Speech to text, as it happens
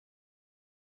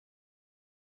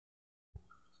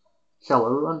Hello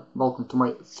everyone, welcome to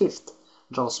my fifth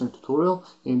JavaScript tutorial.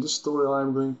 In this tutorial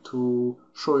I'm going to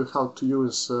show you how to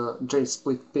use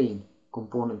JSplitPane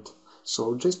component.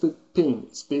 So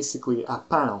JSplitPane is basically a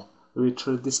panel which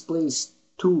displays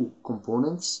two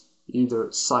components,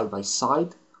 either side by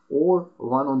side or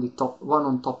one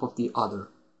on top of the other.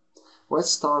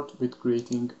 Let's start with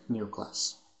creating a new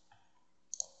class.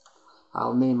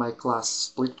 I'll name my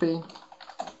class SplitPane.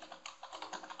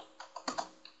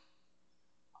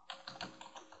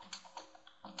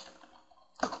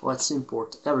 Let's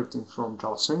import everything from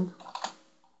JavaSwing.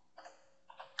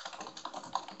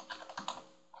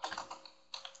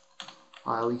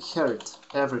 I'll inherit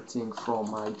everything from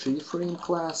my JFrame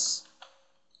class.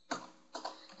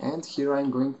 And here I'm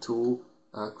going to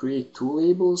create two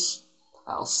labels.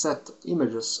 I'll set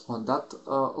images on that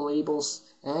labels,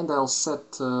 and I'll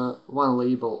set one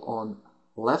label on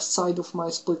left side of my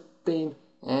split pane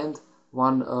and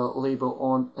one label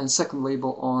on and second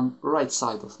label on right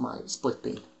side of my split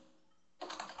pane.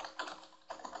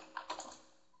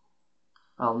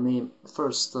 I'll name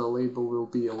first label will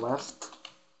be a left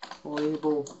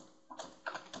label.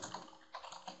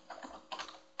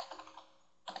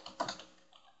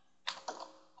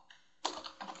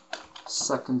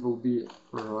 Second will be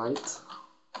right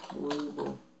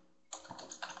label.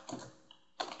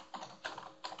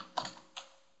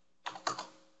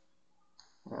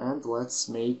 And let's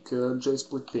make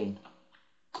JSplitPane.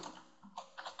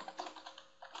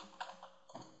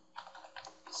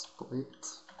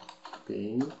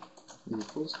 SplitPane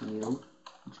equals new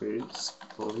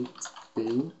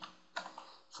JSplitPane.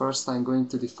 First I'm going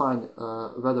to define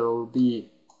whether it will be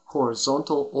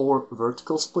horizontal or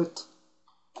vertical split.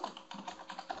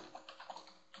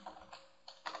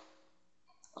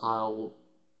 I'll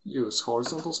use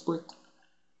horizontal split.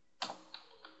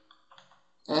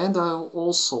 And I'll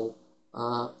also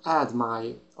add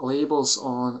my labels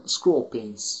on scroll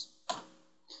panes.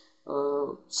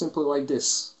 Simply like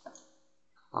this.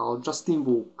 I'll just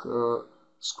invoke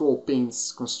scroll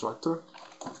panes constructor.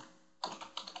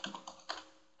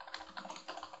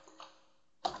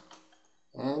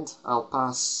 And I'll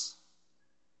pass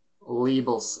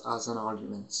labels as an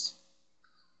arguments.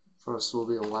 First will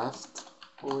be left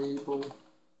label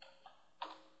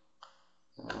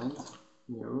and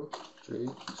new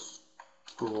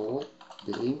scroll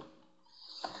pane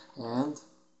and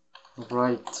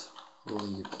right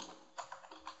label.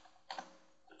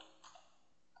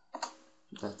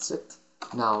 That's it.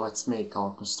 Now let's make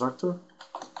our constructor.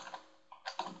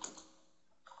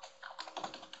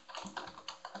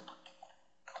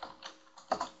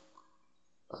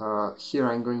 Here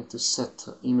I'm going to set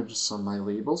images on my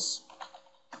labels.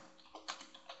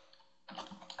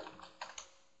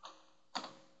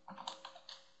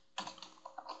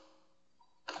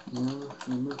 New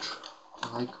image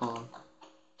icon.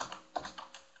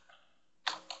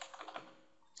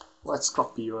 Let's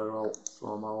copy URL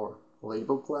from our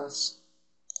label class.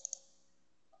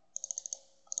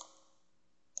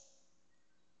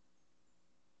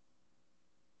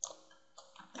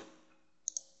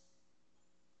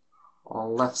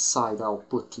 On left side I'll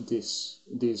put this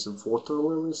water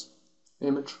lilies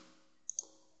image.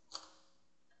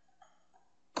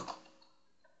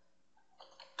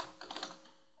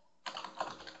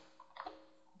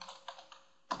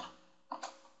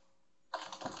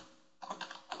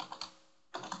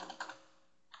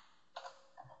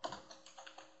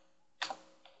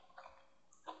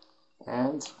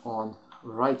 And on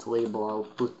right label I'll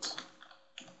put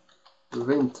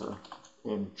winter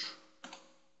image.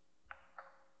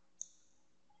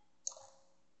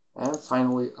 And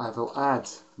finally I will add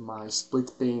my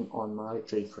split pane on my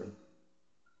JFrame.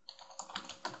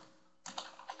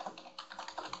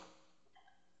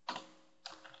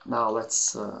 Now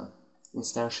let's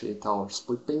instantiate our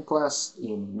split pane class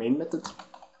in main method.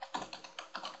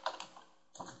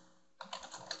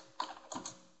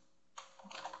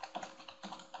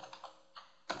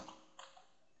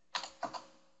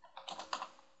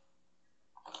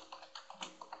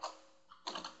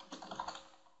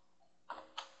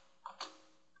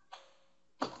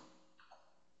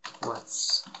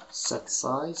 Let's set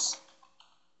size.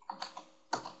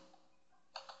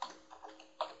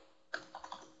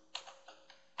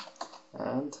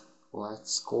 And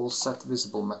let's call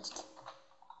setVisible method.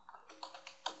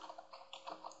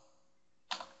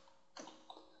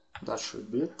 That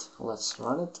should be it. Let's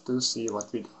run it to see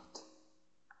what we got.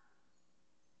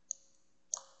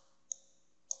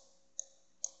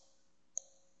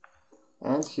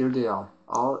 And here they are.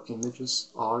 Our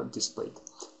images are displayed.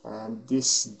 And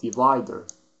this divider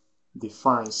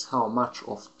defines how much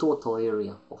of total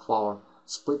area of our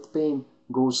split pane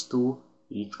goes to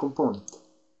each component.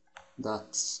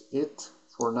 That's it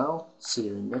for now. See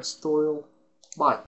you in next tutorial. Bye!